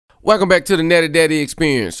Welcome back to the Natty Daddy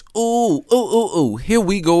Experience. Ooh, here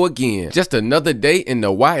we go again. Just another day in the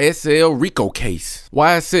YSL Rico case.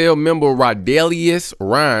 YSL member Rodalius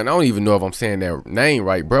Ryan, I don't even know if I'm saying that name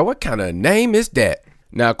right, bro. What kind of name is that?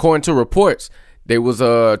 Now, according to reports, they was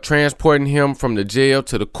transporting him from the jail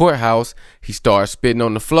to the courthouse. He started spitting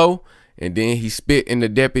on the floor, and then he spit in the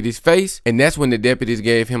deputy's face, and that's when the deputies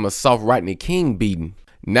gave him a soft Rodney King beating.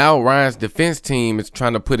 Now Ryan's defense team is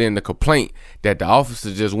trying to put in the complaint that the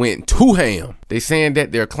officer just went too ham. They saying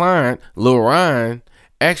that their client, Lil Ryan,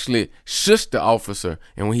 actually shushed the officer,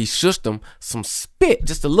 and when he shushed him, some spit,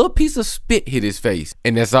 just a little piece of spit, hit his face.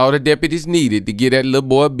 And that's all the deputies needed to get that little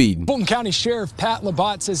boy beaten. Fulton County Sheriff Pat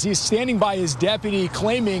Labatt says he's standing by his deputy,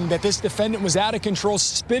 claiming that this defendant was out of control,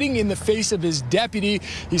 spitting in the face of his deputy.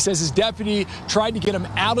 He says his deputy tried to get him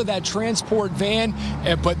out of that transport van,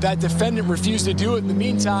 but that defendant refused to do it. In the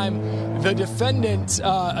meantime, the defendant's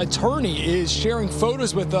attorney is sharing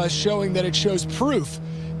photos with us showing that it shows proof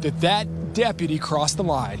that deputy crossed the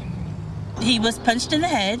line. He was punched in the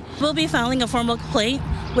head. We'll be filing a formal complaint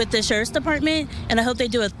with the Sheriff's Department, and I hope they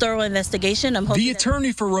do a thorough investigation. The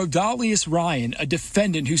attorney for Rodalius Ryan, a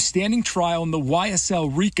defendant who's standing trial in the YSL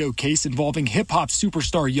Rico case involving hip-hop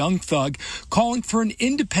superstar Young Thug, calling for an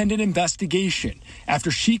independent investigation after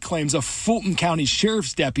she claims a Fulton County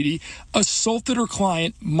Sheriff's deputy assaulted her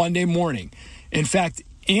client Monday morning. In fact,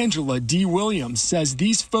 Angela D. Williams says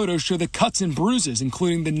these photos show the cuts and bruises,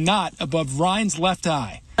 including the knot above Ryan's left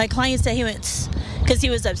eye. My client said he went because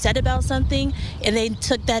he was upset about something, and they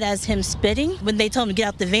took that as him spitting. When they told him to get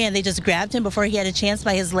out the van, they just grabbed him before he had a chance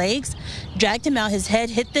by his legs, dragged him out. His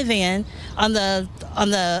head hit the van on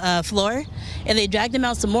the floor, and they dragged him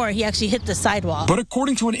out some more. He actually hit the sidewalk. But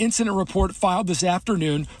according to an incident report filed this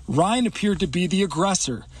afternoon, Ryan appeared to be the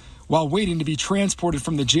aggressor. While waiting to be transported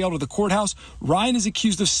from the jail to the courthouse, Ryan is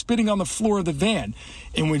accused of spitting on the floor of the van.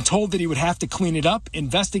 And when told that he would have to clean it up,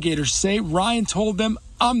 investigators say Ryan told them,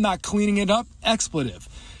 "I'm not cleaning it up," expletive.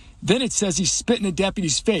 Then it says he spit in a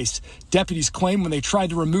deputy's face. Deputies claim when they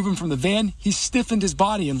tried to remove him from the van, he stiffened his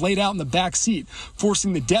body and laid out in the back seat,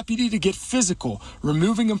 forcing the deputy to get physical,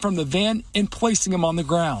 removing him from the van and placing him on the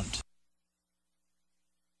ground.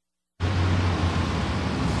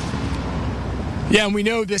 Yeah, and we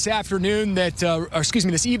know this afternoon that,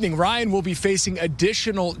 this evening, Ryan will be facing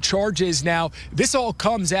additional charges. Now, this all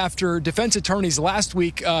comes after defense attorneys last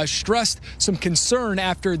week stressed some concern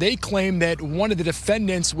after they claimed that one of the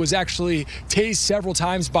defendants was actually tased several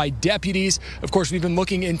times by deputies. Of course, we've been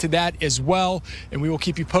looking into that as well, and we will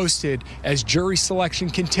keep you posted as jury selection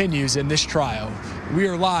continues in this trial. We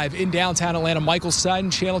are live in downtown Atlanta. Michael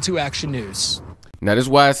Sutton, Channel 2 Action News. Now, this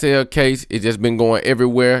YSL case, it just been going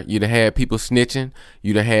everywhere. You done had people snitching.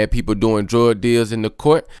 You done had people doing drug deals in the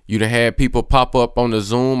court. You done had people pop up on the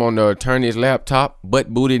Zoom on the attorney's laptop,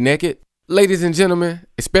 butt booty naked. Ladies and gentlemen,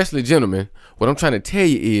 especially gentlemen, what I'm trying to tell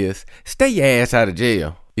you is stay your ass out of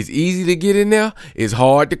jail. It's easy to get in there. It's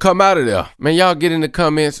hard to come out of there. Man, y'all get in the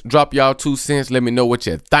comments, drop y'all 2 cents. Let me know what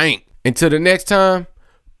you think. Until the next time,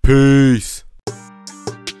 peace.